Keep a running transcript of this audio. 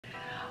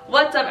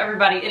What's up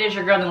everybody, it is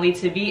your girl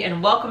Nelita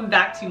and welcome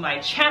back to my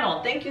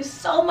channel. Thank you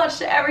so much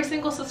to every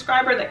single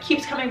subscriber that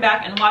keeps coming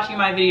back and watching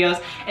my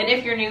videos. And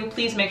if you're new,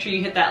 please make sure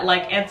you hit that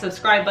like and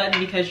subscribe button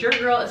because your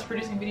girl is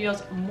producing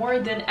videos more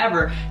than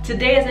ever.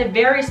 Today is a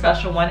very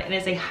special one and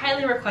it's a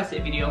highly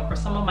requested video for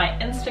some of my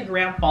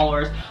Instagram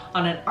followers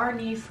on an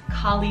Arnis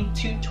Kali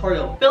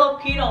tutorial.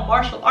 Filipino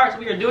martial arts,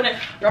 we are doing it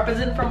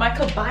representing from my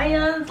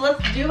kabayans.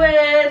 Let's do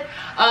it.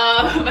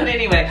 But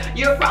anyway,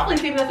 you've probably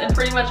seen this in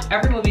pretty much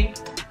every movie,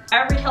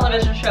 every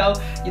television show.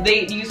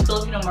 They use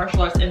Filipino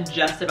martial arts in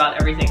just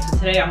about everything. So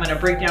today I'm going to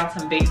break down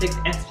some basics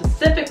and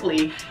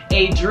specifically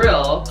a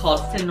drill called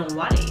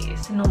Sinwali.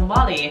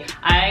 Sinwali.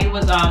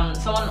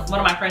 One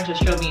of my friends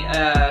just showed me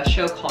a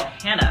show called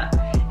Hannah.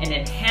 And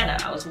in Hannah,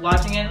 I was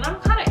watching it and I'm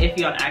kind of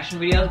iffy on action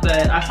videos,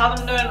 but I saw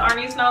them doing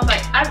Arnis and I was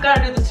like, I've got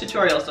to do this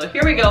tutorial. So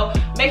here we go.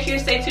 Make sure you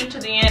stay tuned to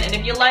the end. And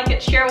if you like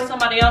it, share it with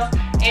somebody else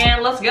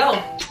and let's go.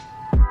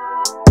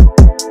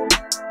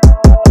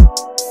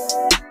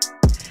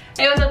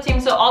 Hey, what's up team?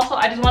 So also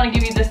I just want to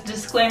give you this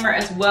disclaimer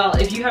as well.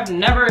 If you have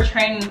never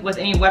trained with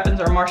any weapons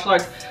or martial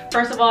arts,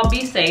 first of all,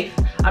 be safe.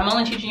 I'm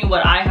only teaching you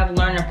what I have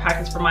learned and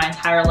practiced for my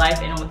entire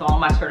life and with all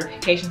my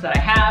certifications that I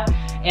have.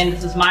 And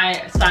this is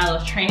my style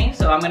of training,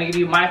 so I'm going to give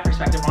you my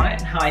perspective on it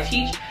and how I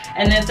teach.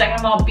 And then second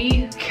of all,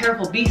 be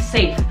careful, be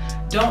safe.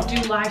 Don't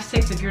do live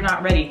six if you're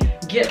not ready.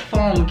 Get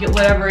foam, get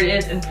whatever it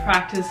is and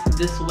practice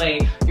this way.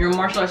 Your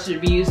martial arts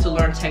should be used to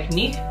learn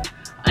technique.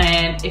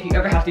 And if you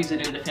ever have to use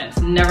it in defense,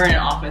 never in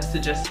offense to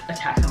just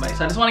attack somebody.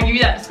 So I just want to give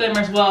you that disclaimer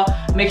as well.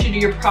 Make sure you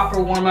do your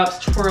proper warm-ups,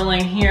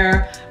 twirling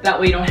here. That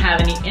way you don't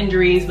have any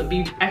injuries, but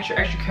be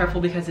extra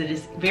careful because it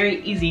is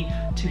very easy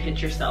to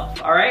hit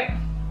yourself, all right?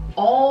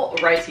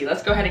 Alrighty,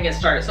 let's go ahead and get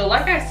started. So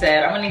like I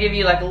said, I'm going to give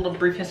you like a little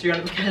brief history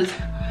on it because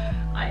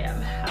I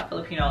am half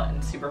Filipino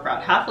and super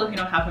proud. Half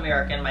Filipino, half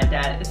American. My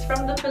dad is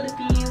from the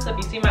Philippines. So if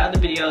you've seen my other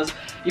videos,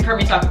 you've heard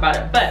me talk about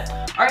it. But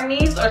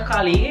Arnis or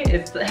Kali,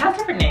 it has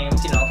different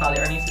names, you know, Kali,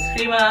 Arnis,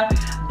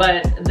 Eskrima.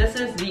 But this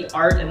is the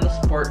art and the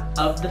sport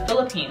of the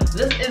Philippines.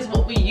 This is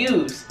what we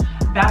use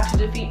back to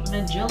defeat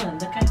Magellan,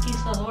 the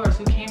conquistadors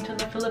who came to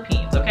the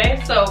Philippines,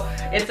 okay? So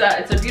it's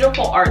a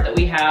beautiful art that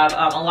we have.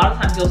 A lot of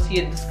times you'll see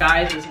it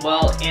disguised as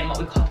well in what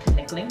we call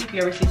tinikling. If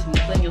you ever see some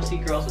tinikling, you'll see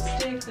girls with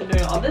sticks and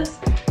doing all this.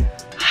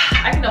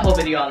 I can do a whole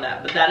video on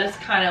that, but that is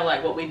kind of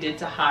like what we did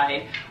to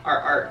hide our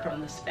art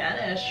from the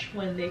Spanish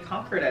when they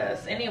conquered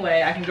us.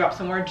 Anyway, I can drop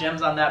some more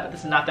gems on that, but this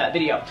is not that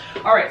video.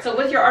 Alright, so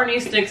with your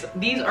Arnis sticks,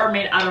 these are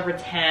made out of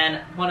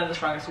rattan, one of the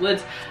strongest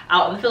woods.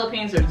 Out in the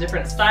Philippines, there's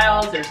different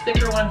styles. There's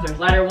thicker ones, there's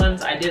lighter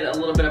ones. I did a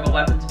little bit of a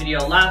weapons video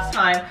last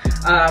time,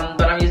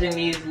 but I'm using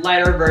these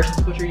lighter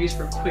versions, which are used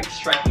for quick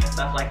striking and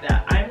stuff like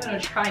that. I'm going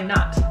to try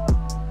not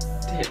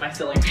to hit my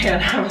ceiling fan.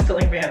 I have a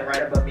ceiling fan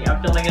right above me.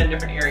 I'm filming in a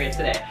different area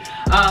today.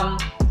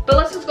 But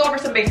let's just go over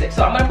some basics.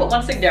 So I'm going to put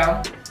one stick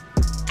down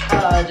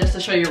just to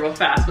show you real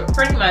fast. But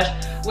pretty much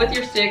with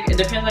your stick, it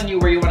depends on you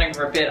where you want to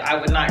grip it. I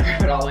would not grip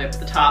it all the way up to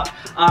the top.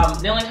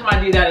 The only time I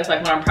do that is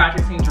like when I'm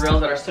practicing drills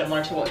that are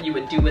similar to what you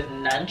would do with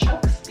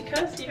nunchucks.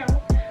 Because, you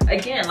know,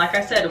 again, like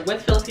I said,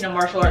 with Filipino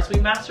martial arts, we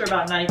master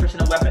about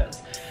 90% of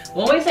weapons.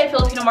 When we say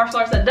Filipino martial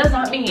arts, that does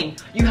not mean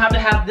you have to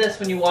have this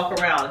when you walk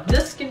around.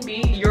 This can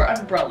be your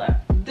umbrella.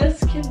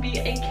 This can be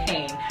a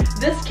cane.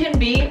 This can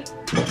be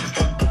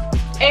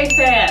a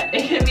fan.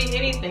 It can be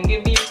anything. It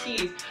can be your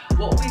keys.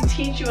 What we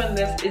teach you in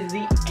this is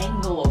the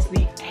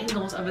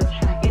angles of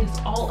attack. It is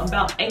all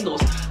about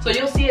angles. So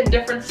you'll see in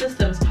different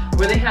systems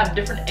where they have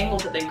different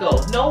angles that they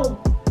go.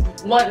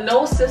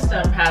 No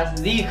system has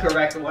the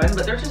correct one,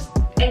 but they're just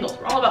angles.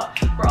 We're all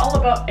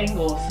about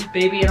angles,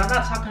 baby. And I'm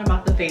not talking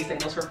about the face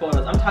angles for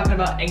photos. I'm talking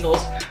about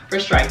angles for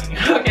striking.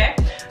 Okay.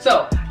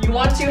 So you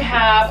want to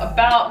have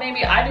about,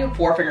 maybe I do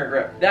 4-finger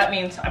grip. That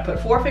means I put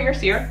 4 fingers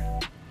here.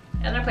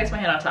 And I place my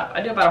hand on top.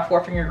 I do about a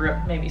 4-finger grip,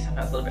 maybe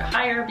sometimes a little bit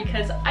higher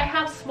because I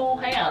have small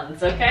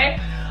hands, okay?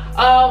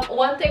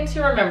 One thing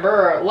to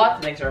remember, or lots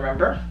of things to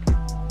remember,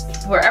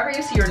 wherever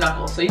you see your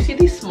knuckles. So you see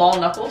these small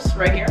knuckles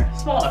right here,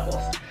 small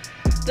knuckles.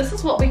 This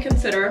is what we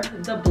consider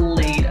the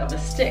blade of a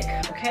stick,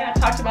 okay? I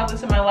talked about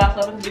this in my last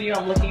weapons video.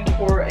 I'm looking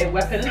for a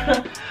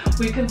weapon.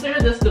 We consider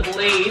this the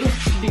blade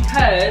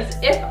because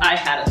if I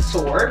had a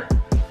sword,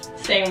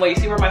 same way, you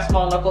see where my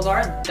small knuckles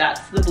are?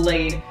 That's the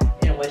blade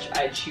in which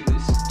I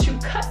choose to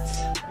cut.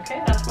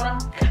 Okay, that's what I'm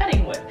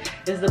cutting with,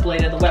 is the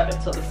blade of the weapon.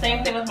 So the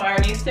same thing with my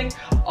Arnis stick.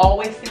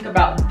 Always think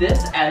about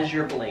this as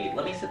your blade.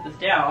 Let me sit this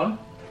down.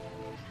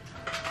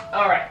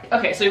 Alright,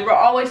 okay, so we're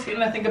always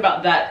gonna think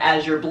about that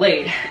as your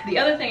blade. The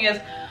other thing is,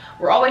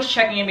 we're always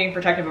checking and being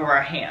protective of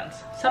our hands.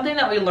 Something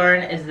that we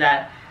learn is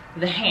that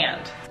the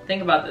hand,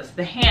 think about this,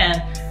 the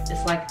hand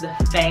is like the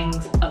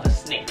fangs of a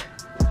snake.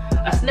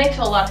 A snake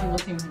to a lot of people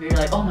seems to be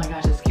like, oh my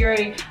gosh, it's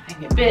scary, I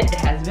can get bit, it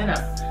has venom.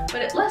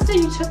 But let's say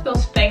you took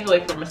those fangs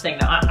away from a snake.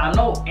 Now, I'm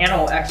no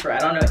animal expert, I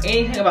don't know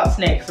anything about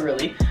snakes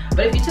really,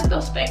 but if you took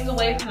those fangs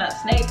away from that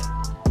snake,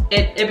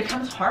 it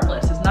becomes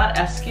harmless. It's not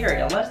as scary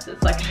unless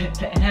it's like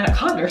an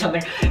anaconda or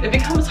something. It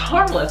becomes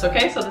harmless,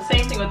 okay? So the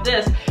same thing with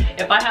this.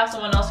 If I have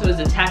someone else who is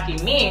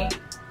attacking me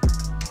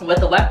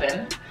with a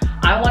weapon,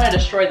 I want to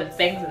destroy the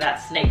fangs of that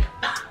snake.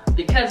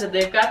 Because if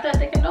they've got that,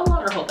 they can no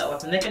longer hold that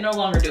weapon. They can no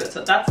longer do it.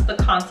 So that's the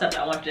concept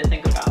I want you to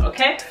think about,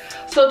 okay?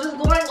 So just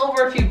going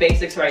over a few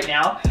basics right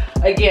now.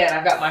 Again,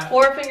 I've got my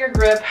 4-finger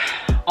grip.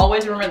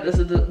 Always remember this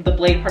is the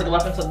blade part of the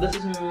weapon, so this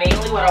is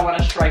mainly what I want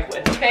to strike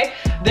with, okay?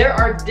 There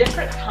are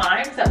different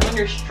times that when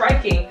you're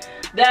striking,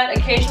 that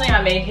occasionally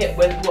I may hit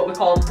with what we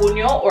call a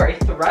puño or a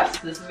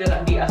thrust. This is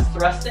gonna be us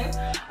thrusting.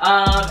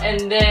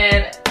 And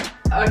then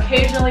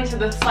occasionally to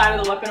the side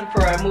of the weapon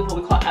for a move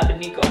what we call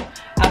abanico.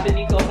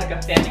 Abanico is like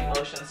a fanning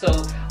motion.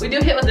 So we do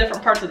hit with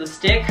different parts of the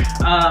stick.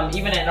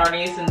 Even in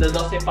Arnis in the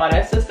 12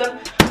 pares system,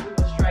 we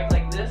will strike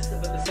like this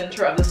with the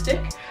center of the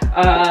stick.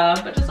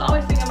 But just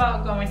always think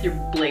about going with your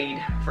blade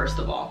first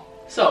of all.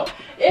 So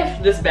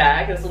if this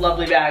bag is a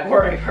lovely bag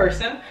or a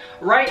person,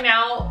 right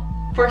now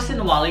for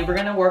Sinwali, we're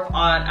gonna work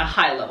on a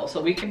high level.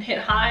 So we can hit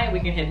high, we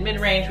can hit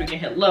mid-range, we can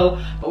hit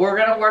low, but we're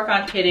gonna work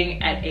on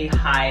hitting at a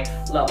high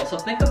level. So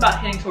think about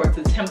hitting towards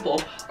the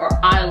temple or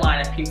eye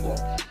line of people.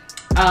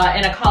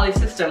 In a Kali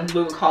system,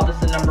 we would call this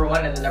the number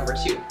 1 and the number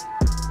 2.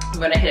 I'm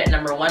gonna hit at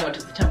number 1, which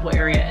is the temple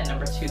area, and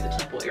number 2, the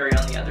temple area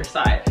on the other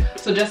side.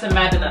 So just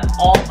imagine that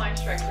all my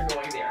strikes are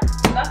going there.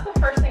 So that's the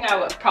first thing I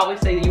would probably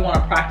say that you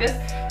wanna practice,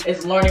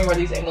 is learning where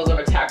these angles of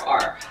attack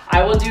are.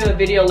 I will do a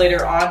video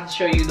later on to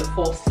show you the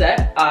full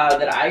set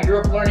that I grew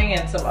up learning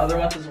and some other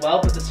ones as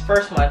well, but this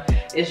first one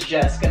is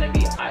just gonna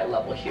be eye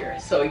level here.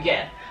 So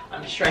again,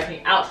 I'm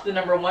striking out to the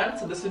number 1,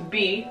 so this would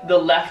be the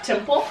left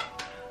temple,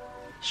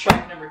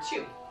 strike number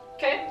 2.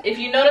 Okay, if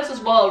you notice as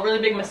well, a really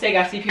big mistake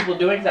I see people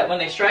doing is that when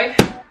they strike,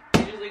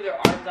 they just leave their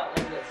arms out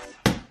like this.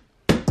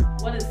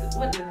 What is this?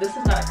 This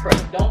is not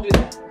correct. Don't do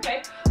that,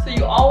 okay? So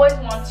you always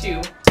want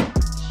to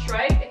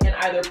strike and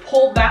either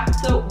pull back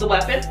the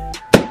weapon,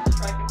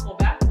 strike and pull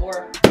back,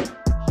 or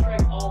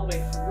strike all the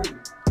way through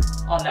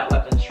on that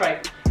weapon.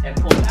 Strike and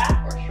pull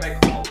back, or strike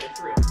all the way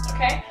through,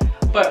 okay?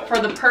 But for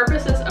the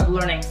purposes of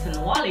learning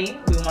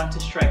Sinwali, we want to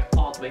strike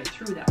all the way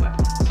through that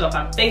weapon. So if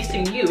I'm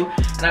facing you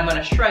and I'm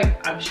gonna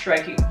strike, I'm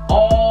striking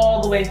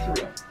all the way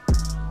through.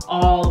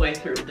 All the way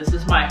through. This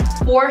is my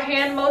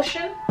forehand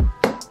motion.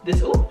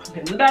 This, ooh, I'm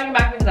hitting the bag and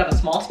back because I have a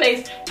small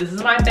space. This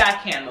is my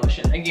backhand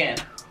motion. Again,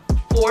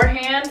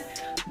 forehand,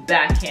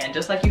 backhand,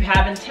 just like you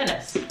have in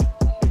tennis.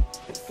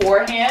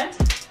 Forehand,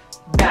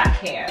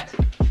 backhand,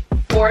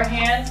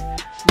 forehand,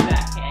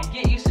 backhand.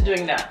 Get used to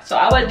doing that. So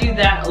I would do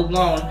that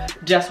alone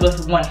just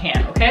with one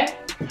hand, okay?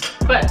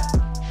 But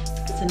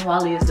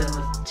Sinwali is done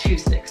with 2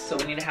 sticks, so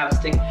we need to have a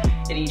stick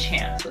in each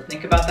hand. So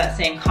think about that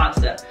same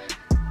concept.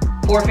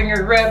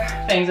 4-finger grip,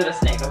 fangs of a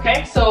snake,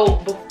 okay? So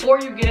before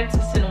you get into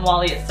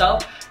Sinwali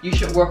itself, you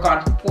should work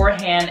on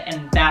forehand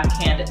and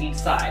backhand at each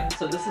side.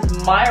 So this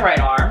is my right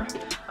arm.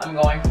 I'm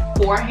going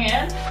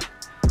forehand,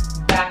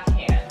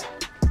 backhand.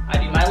 I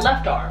do my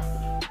left arm.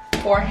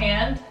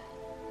 Forehand,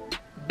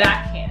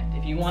 backhand.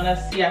 If you want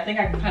to see, I think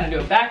I can kind of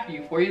do a back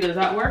view for you. Does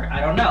that work? I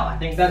don't know. I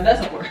think that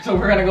doesn't work. So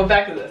we're going to go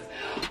back to this.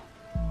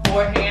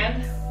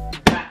 Forehand,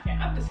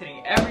 backhand. I'm just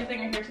hitting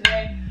everything in here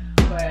today.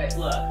 But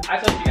look, I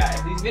told you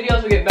guys, these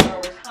videos will get better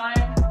over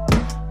time,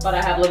 but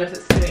I have limited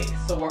space.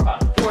 So work on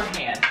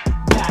forehand,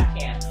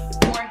 backhand,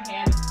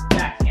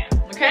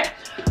 okay?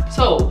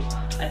 So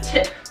a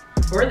tip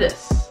for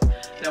this.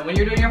 Now when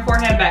you're doing your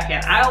forehand,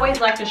 backhand, I always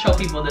like to show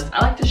people this.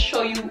 I like to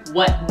show you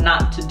what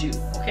not to do,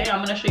 okay?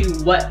 I'm gonna show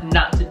you what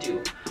not to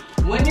do.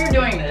 When you're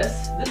doing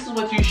this, this is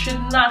what you should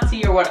not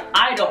see, or what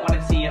I don't want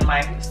to see in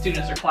my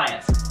students or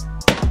clients.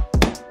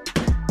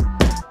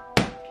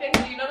 Okay,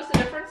 do you notice the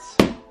difference?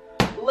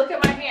 Look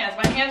at my hands.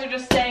 My hands are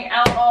just staying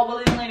out all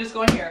willy-nilly, just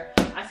going here.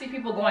 I see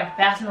people going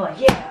fast and they're like,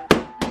 yeah.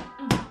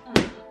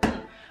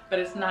 But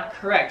it's not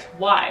correct.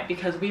 Why?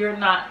 Because we are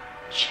not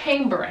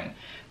chambering.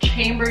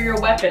 Chamber your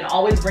weapon.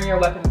 Always bring your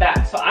weapon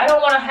back. So I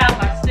don't want to have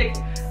my stick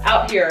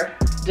out here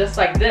just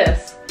like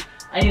this.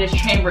 I need to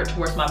chamber it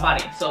towards my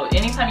body. So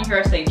anytime you hear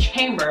us say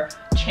chamber,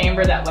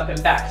 chamber that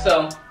weapon back.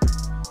 So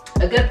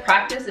a good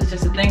practice is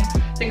just to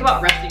think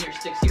about resting your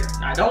sticks here.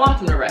 Now I don't want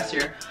them to rest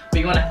here, but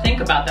you want to think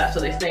about that so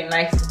they stay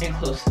nice and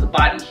close to the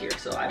body here.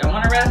 So I don't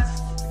want to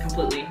rest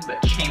completely, but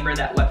chamber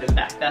that weapon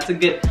back. That's a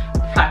good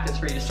practice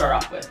for you to start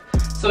off with.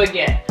 So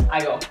again,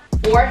 I go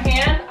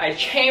forehand, I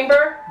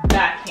chamber,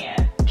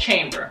 backhand,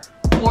 chamber.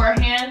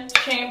 Forehand,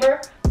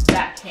 chamber,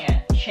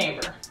 backhand,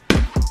 chamber.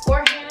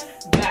 Forehand,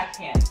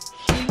 backhand.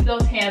 Keep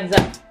those hands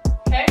up,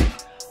 okay?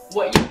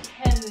 What you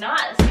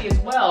cannot see as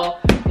well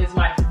is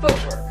my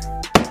footwork.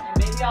 And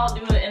maybe I'll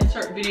do an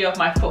insert video of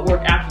my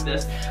footwork after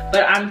this,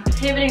 but I'm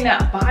pivoting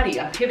that body.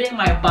 I'm pivoting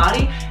my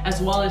body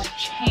as well as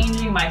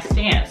changing my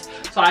stance.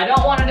 So I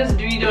don't want to just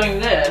be doing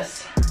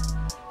this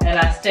and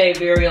I stay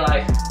very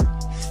like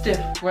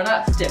stiff. We're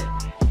not stiff.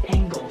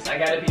 Angles. I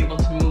gotta be able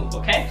to move,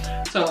 okay?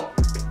 So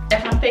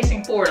if I'm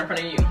facing forward in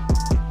front of you,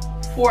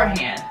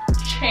 forehand,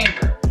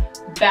 chamber,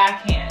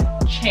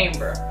 backhand,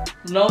 chamber.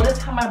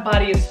 Notice how my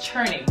body is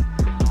turning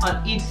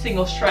on each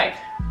single strike,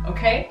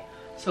 okay?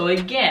 So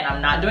again,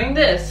 I'm not doing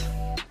this.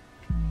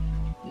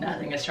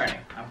 Nothing is turning.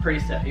 I'm pretty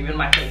stiff. Even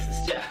my face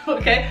is stiff,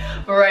 okay?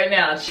 But right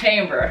now,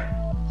 chamber,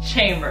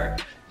 chamber,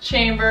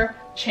 chamber,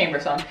 chamber.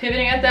 So I'm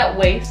pivoting at that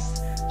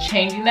waist,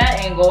 changing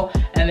that angle,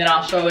 and then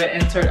I'll show an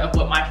insert of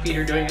what my feet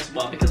are doing as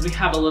well, because we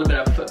have a little bit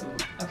of foot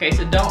movement. Okay,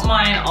 so don't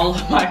mind all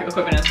of my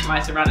equipment and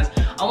my surroundings.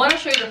 I want to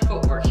show you the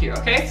footwork here,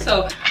 okay?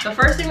 So the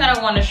first thing that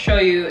I want to show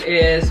you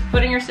is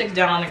putting your sticks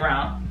down on the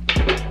ground.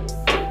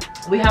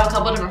 We have a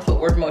couple different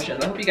footwork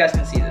motions. I hope you guys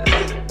can see this.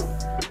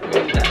 Let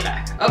me move that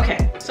back.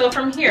 Okay, so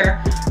from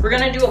here, we're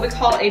gonna do what we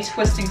call a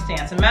twisting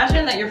stance.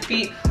 Imagine that your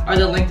feet are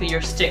the length of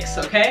your sticks,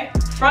 okay?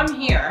 From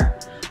here,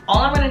 all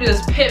I'm gonna do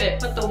is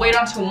pivot, put the weight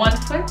onto one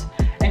foot,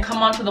 and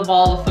come onto the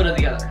ball of the foot of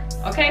the other,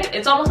 okay?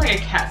 It's almost like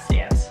a cat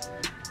stance.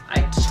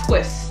 I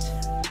twist.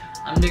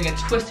 I'm doing a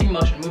twisting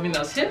motion, moving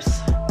those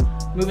hips,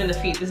 moving the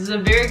feet. This is a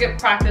very good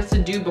practice to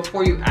do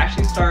before you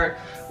actually start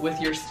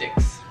with your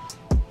sticks,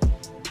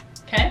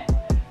 okay?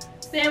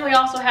 Then we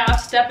also have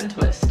step and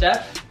twist.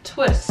 Step,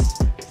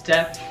 twist,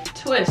 step,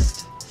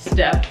 twist,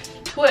 step,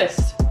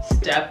 twist,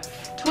 step,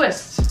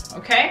 twist,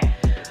 okay?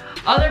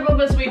 Other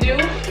movements we do,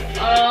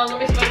 let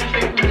me see if I can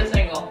show you from this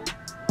angle.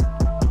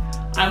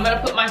 I'm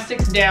gonna put my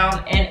sticks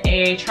down in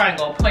a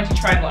triangle, a pointy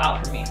triangle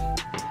out for me.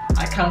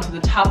 I come to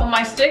the top of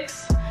my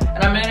sticks,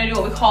 and I'm gonna do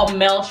what we call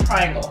male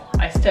triangle.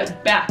 I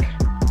step back.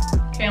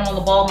 Okay, I'm on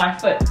the ball of my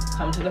foot.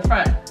 Come to the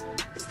front.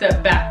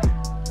 Step back.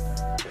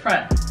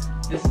 Front.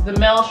 This is the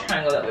male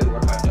triangle that we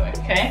work on doing,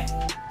 okay?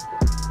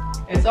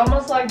 It's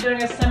almost like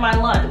doing a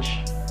semi-lunge,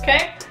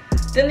 okay?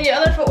 Then the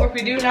other footwork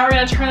we do, now we're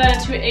gonna turn that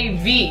into a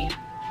V.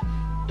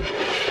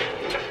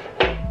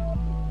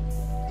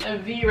 A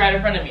V right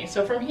in front of me.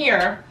 So from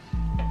here,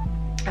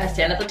 I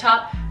stand at the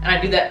top, and I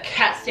do that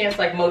cat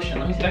stance-like motion.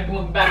 Let me see if I can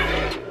move it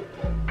back.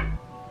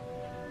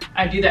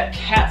 I do that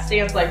cat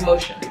stance-like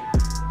motion,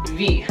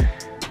 V.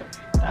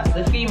 That's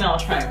the female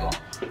triangle.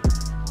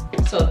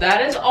 So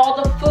that is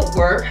all the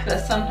footwork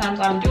that sometimes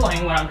I'm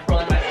doing when I'm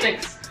twirling my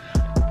sticks.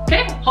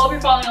 Okay, hope you're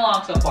following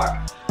along so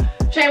far.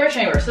 Chamber,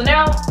 chamber. So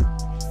now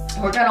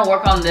we're gonna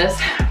work on this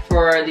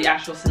for the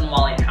actual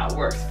Sinwali and how it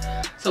works.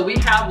 So we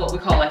have what we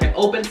call like an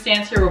open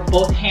stance here where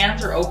both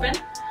hands are open.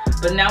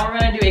 But now we're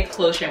gonna do a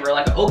closed chamber.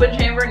 Like an open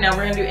chamber, now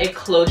we're gonna do a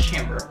closed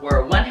chamber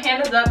where one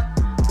hand is up,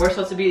 we're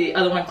supposed to be the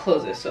other one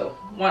closes. So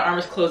one arm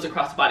is closed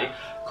across the body.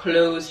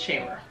 Closed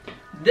chamber.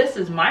 This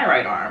is my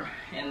right arm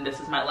and this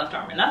is my left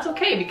arm. And that's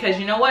okay because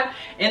you know what?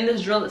 In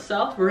this drill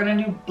itself, we're gonna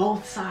do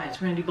both sides.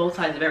 We're gonna do both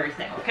sides of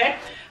everything, okay?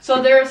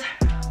 So there's,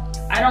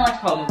 I don't like to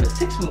call them, but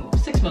six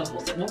moves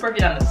we'll say. We'll break it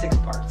down into 6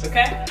 parts,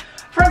 okay?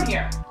 From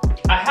here,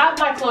 I have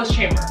my closed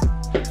chamber.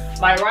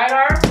 My right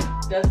arm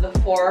does the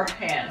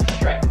forehand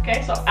strike,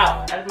 okay? So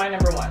out, that is my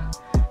number 1.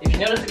 If you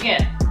notice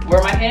again, where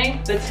am I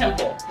hitting? The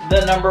temple,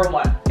 the number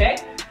 1, okay?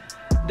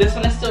 This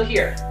one is still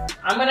here.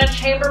 I'm gonna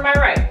chamber my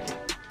right,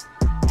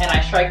 and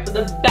I strike with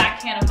the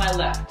backhand of my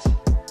left,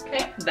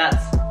 okay?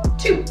 That's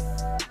 2.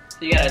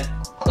 So you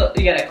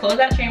gotta close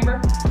that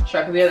chamber,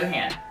 strike with the other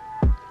hand.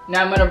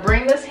 Now I'm gonna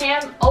bring this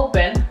hand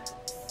open,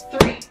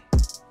 3.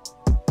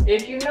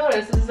 If you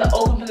notice, this is the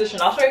open position.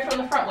 I'll show you from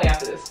the front way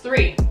after this.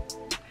 3.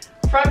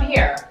 From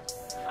here,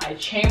 I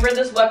chamber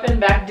this weapon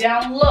back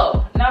down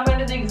low. Now I'm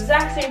gonna do the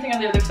exact same thing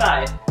on the other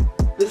side.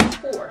 This is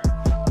 4.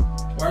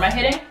 Where am I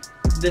hitting?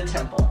 The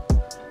temple.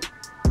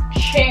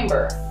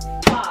 Chamber,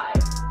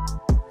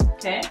 5.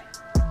 Okay?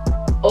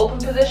 Open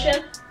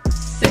position,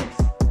 6.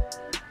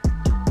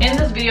 In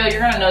this video,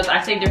 you're gonna notice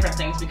I say different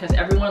things because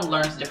everyone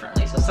learns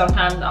differently. So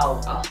sometimes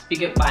I'll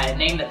speak it by a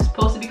name that it's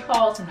supposed to be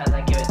called. Sometimes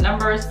I give it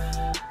numbers.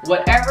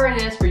 Whatever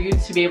it is for you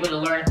to be able to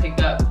learn and pick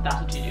up,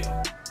 that's what you do.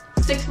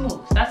 6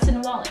 moves, that's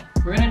Sinwali.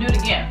 We're gonna do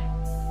it again.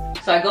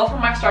 So I go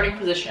from my starting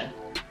position,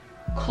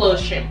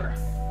 closed chamber,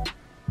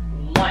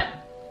 1.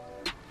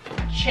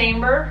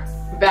 Chamber,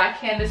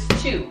 backhand is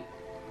 2.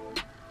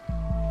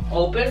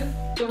 Open,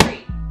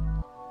 3.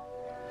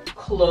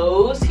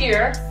 Close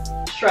here,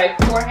 strike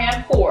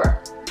forehand,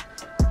 4.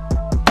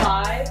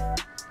 5,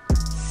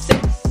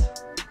 6.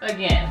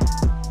 Again,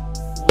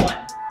 1,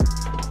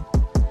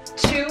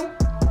 2,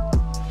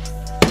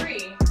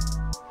 3,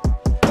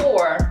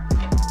 4,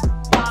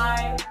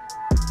 5,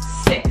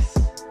 6.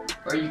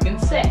 Or you can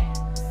say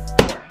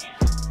forehand,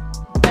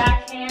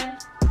 backhand,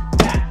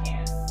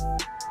 backhand,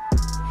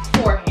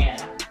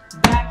 forehand,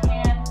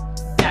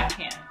 backhand,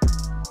 backhand.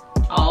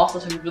 I'll also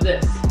tell you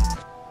this.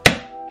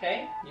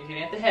 Okay, you're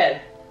hitting at the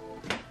head.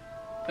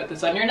 Put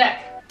this on your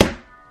neck.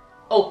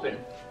 Open.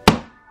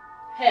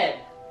 Head.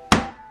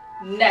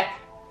 Neck.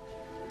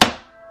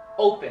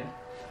 Open.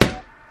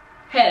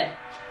 Head.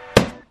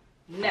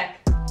 Neck.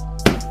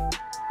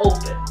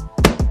 Open.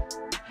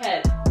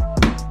 Head.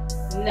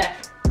 Neck.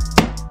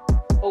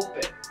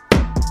 Open.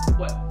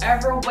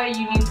 Whatever way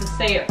you need to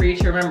say it for you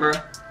to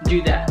remember,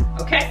 do that.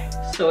 Okay?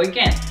 So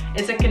again,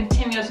 it's a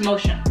continuous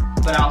motion,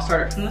 but I'll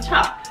start it from the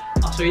top.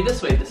 I'll show you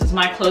this way. This is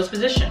my closed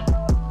position.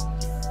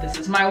 This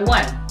is my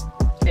 1.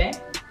 Okay?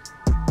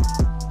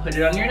 Put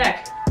it on your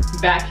neck.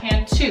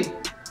 Backhand 2.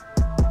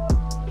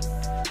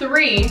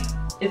 3,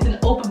 it's an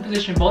open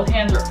position. Both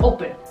hands are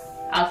open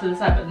out to the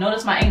side, but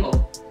notice my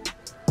angle.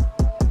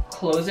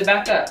 Close it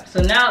back up.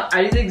 So now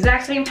I do the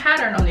exact same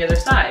pattern on the other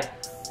side.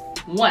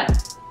 1,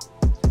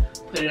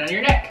 put it on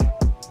your neck.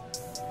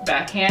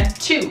 backhand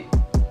 2,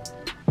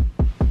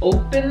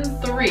 open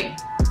 3,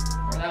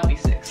 or that would be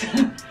 6.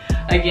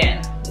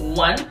 Again,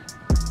 1,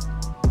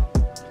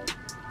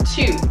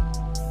 2,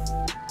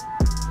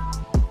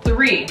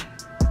 3,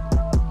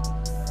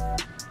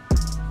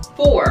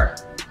 4,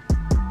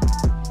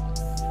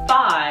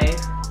 5,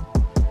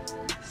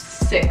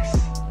 6.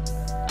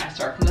 I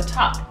start from the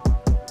top.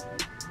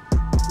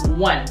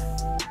 1,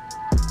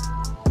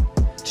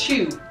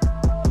 2,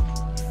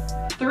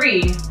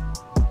 3,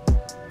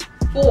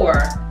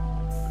 4,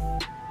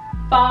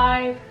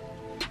 5,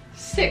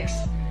 6.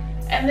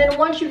 And then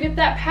once you get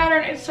that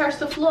pattern, it starts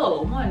to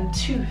flow. 1,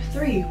 2,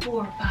 3,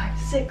 4, 5,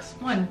 6.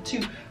 1,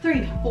 2,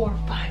 3, 4,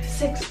 5,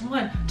 6.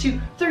 1,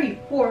 2, 3,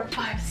 4,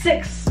 5,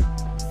 6.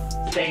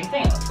 Same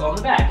thing. Let's go on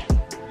the back.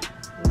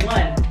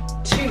 1,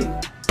 2,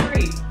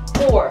 3,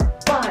 4,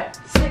 5,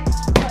 6.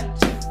 1,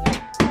 2, 3,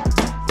 4,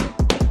 5,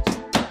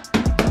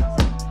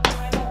 6.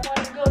 I don't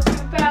want to go too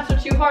fast or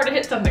too hard to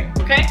hit something,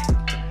 okay?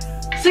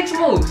 6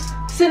 moves.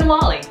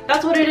 Sinwali.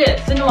 That's what it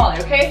is. Sinwali,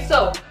 okay?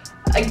 So,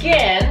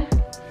 again,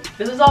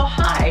 this is all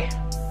high.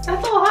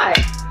 That's all high.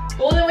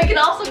 Well, then we can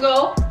also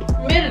go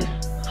mid,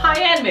 high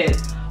and mid.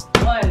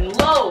 1,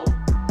 low,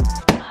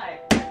 high.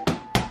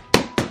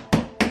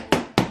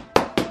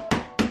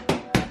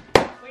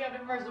 We have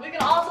different versions. We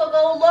can also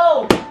go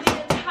low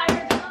the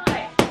entire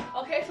time.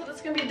 Okay, so this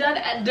can be done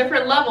at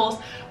different levels,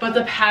 but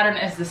the pattern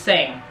is the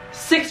same.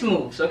 6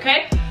 moves,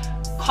 okay?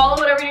 Call it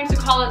whatever you need to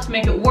call it to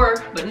make it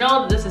work, but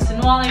know that this is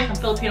Sinwali from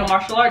Filipino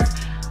martial arts.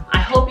 I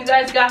hope you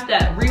guys got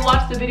that.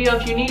 Rewatch the video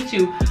if you need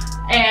to.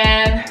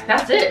 And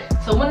that's it.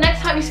 So when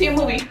next time you see a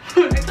movie,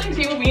 next time you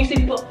see a movie, you see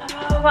people,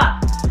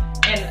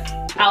 and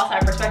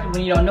outside perspective,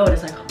 when you don't know it,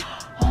 it's like,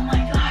 oh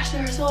my gosh,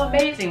 they're so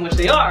amazing, which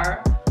they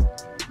are.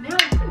 Now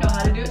you know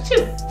how to do it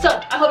too. So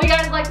I hope you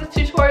guys like this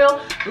tutorial.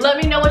 Let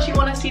me know what you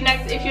want to see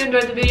next. If you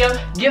enjoyed the video,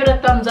 give it a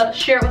thumbs up,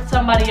 share it with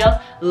somebody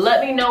else.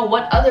 Let me know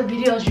what other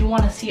videos you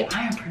want to see.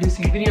 I am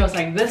producing videos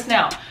like this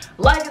now.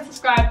 Like and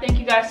subscribe. Thank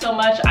you guys so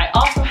much. I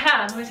also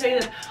have, let me tell you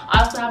this, I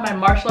also have my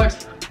martial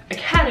arts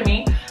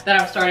academy that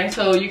I'm starting,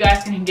 so you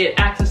guys can get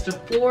access to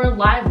 4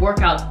 live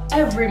workouts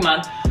every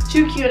month,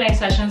 2 Q&A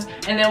sessions,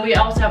 and then we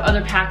also have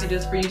other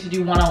packages for you to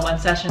do one-on-one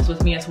sessions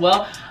with me as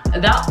well.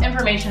 That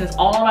information is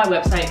all on my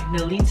website,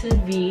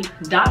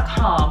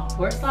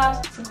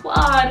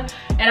 nelitav.com/squad,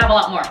 and I have a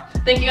lot more.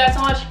 Thank you guys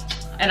so much,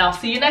 and I'll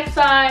see you next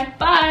time.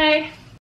 Bye.